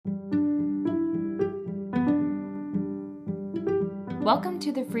Welcome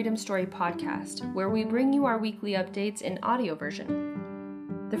to the Freedom Story podcast, where we bring you our weekly updates in audio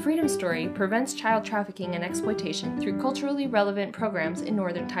version. The Freedom Story prevents child trafficking and exploitation through culturally relevant programs in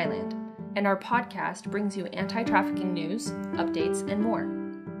northern Thailand, and our podcast brings you anti-trafficking news, updates, and more.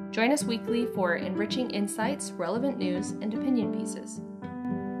 Join us weekly for enriching insights, relevant news, and opinion pieces.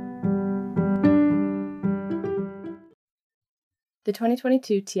 The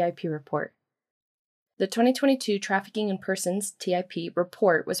 2022 TIP Report. The 2022 Trafficking in Persons TIP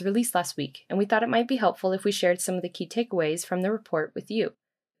report was released last week, and we thought it might be helpful if we shared some of the key takeaways from the report with you.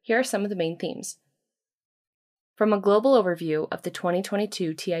 Here are some of the main themes. From a global overview of the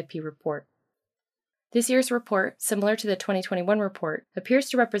 2022 TIP report. This year's report, similar to the 2021 report, appears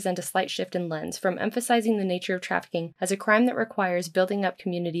to represent a slight shift in lens from emphasizing the nature of trafficking as a crime that requires building up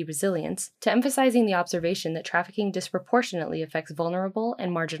community resilience to emphasizing the observation that trafficking disproportionately affects vulnerable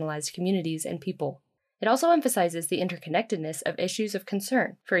and marginalized communities and people. It also emphasizes the interconnectedness of issues of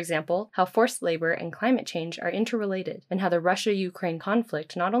concern, for example, how forced labor and climate change are interrelated, and how the Russia-Ukraine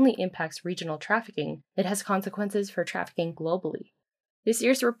conflict not only impacts regional trafficking, it has consequences for trafficking globally. This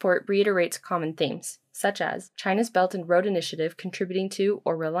year's report reiterates common themes, such as China's Belt and Road Initiative contributing to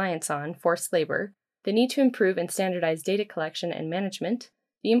or reliance on forced labor, the need to improve and standardize data collection and management,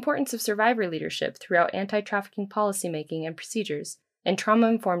 the importance of survivor leadership throughout anti-trafficking policymaking and procedures, and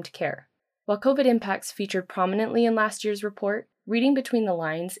trauma-informed care. While COVID impacts featured prominently in last year's report, reading between the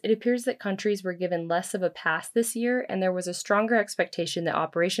lines, it appears that countries were given less of a pass this year and there was a stronger expectation that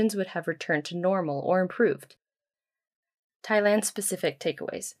operations would have returned to normal or improved. Thailand-specific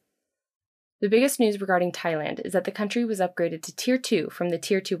takeaways. The biggest news regarding Thailand is that the country was upgraded to Tier 2 from the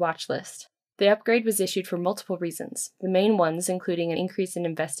Tier 2 watch list. The upgrade was issued for multiple reasons, the main ones including an increase in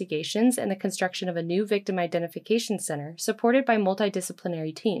investigations and the construction of a new victim identification center supported by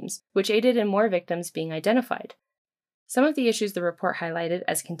multidisciplinary teams, which aided in more victims being identified. Some of the issues the report highlighted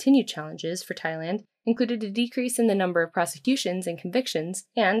as continued challenges for Thailand included a decrease in the number of prosecutions and convictions,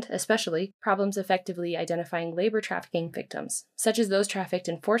 and, especially, problems effectively identifying labor trafficking victims, such as those trafficked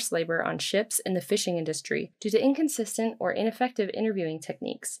in forced labor on ships in the fishing industry due to inconsistent or ineffective interviewing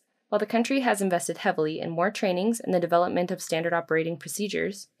techniques. While the country has invested heavily in more trainings and the development of standard operating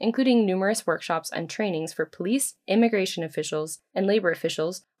procedures, including numerous workshops and trainings for police, immigration officials, and labor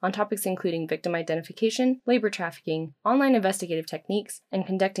officials on topics including victim identification, labor trafficking, online investigative techniques, and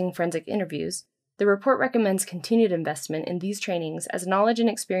conducting forensic interviews, the report recommends continued investment in these trainings as knowledge and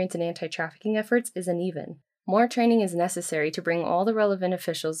experience in anti-trafficking efforts is uneven. More training is necessary to bring all the relevant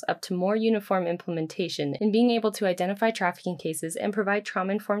officials up to more uniform implementation in being able to identify trafficking cases and provide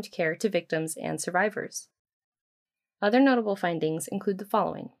trauma-informed care to victims and survivors. Other notable findings include the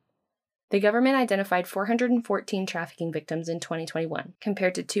following. The government identified 414 trafficking victims in 2021,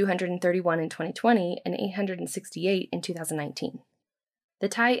 compared to 231 in 2020 and 868 in 2019. The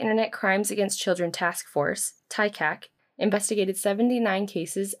Thai Internet Crimes Against Children Task Force, TICAC, investigated 79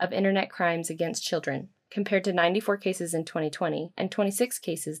 cases of internet crimes against children, compared to 94 cases in 2020 and 26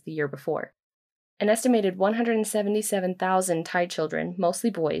 cases the year before. An estimated 177,000 Thai children, mostly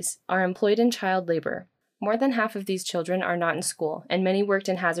boys, are employed in child labor. More than half of these children are not in school, and many worked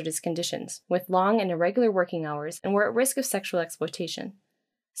in hazardous conditions, with long and irregular working hours, and were at risk of sexual exploitation.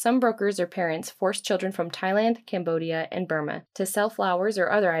 Some brokers or parents forced children from Thailand, Cambodia, and Burma to sell flowers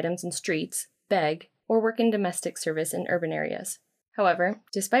or other items in streets, beg, or work in domestic service in urban areas. However,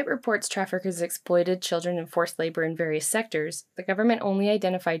 despite reports traffickers exploited children in forced labor in various sectors, the government only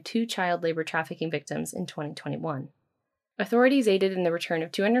identified 2 child labor trafficking victims in 2021. Authorities aided in the return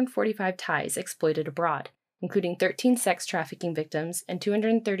of 245 Thais exploited abroad, including 13 sex trafficking victims and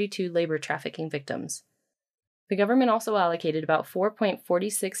 232 labor trafficking victims. The government also allocated about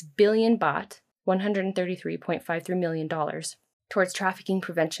 4.46 billion baht, $133.53 million, towards trafficking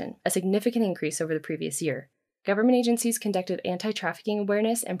prevention, a significant increase over the previous year. Government agencies conducted anti-trafficking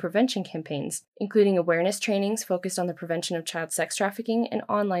awareness and prevention campaigns, including awareness trainings focused on the prevention of child sex trafficking and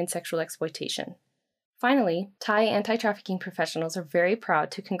online sexual exploitation. Finally, Thai anti-trafficking professionals are very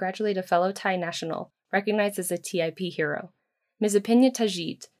proud to congratulate a fellow Thai national recognized as a TIP hero. Ms. Apinya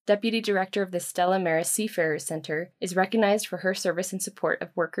Tajit, Deputy Director of the Stella Maris Seafarers Center, is recognized for her service and support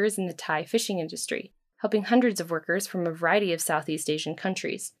of workers in the Thai fishing industry, helping hundreds of workers from a variety of Southeast Asian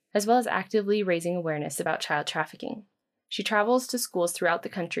countries, as well as actively raising awareness about child trafficking. She travels to schools throughout the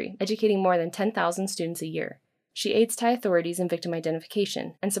country, educating more than 10,000 students a year. She aids Thai authorities in victim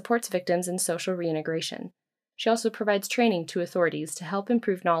identification and supports victims in social reintegration. She also provides training to authorities to help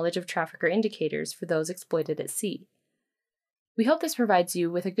improve knowledge of trafficker indicators for those exploited at sea. We hope this provides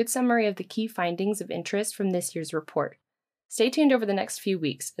you with a good summary of the key findings of interest from this year's report. Stay tuned over the next few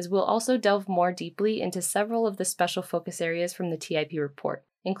weeks, as we'll also delve more deeply into several of the special focus areas from the TIP report,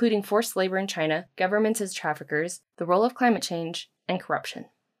 including forced labor in China, governments as traffickers, the role of climate change, and corruption.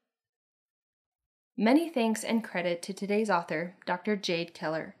 Many thanks and credit to today's author, Dr. Jade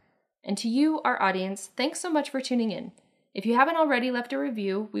Keller. And to you, our audience, thanks so much for tuning in. If you haven't already left a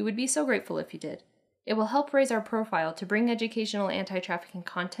review, we would be so grateful if you did. It will help raise our profile to bring educational anti-trafficking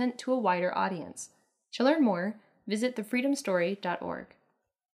content to a wider audience. To learn more, visit thefreedomstory.org.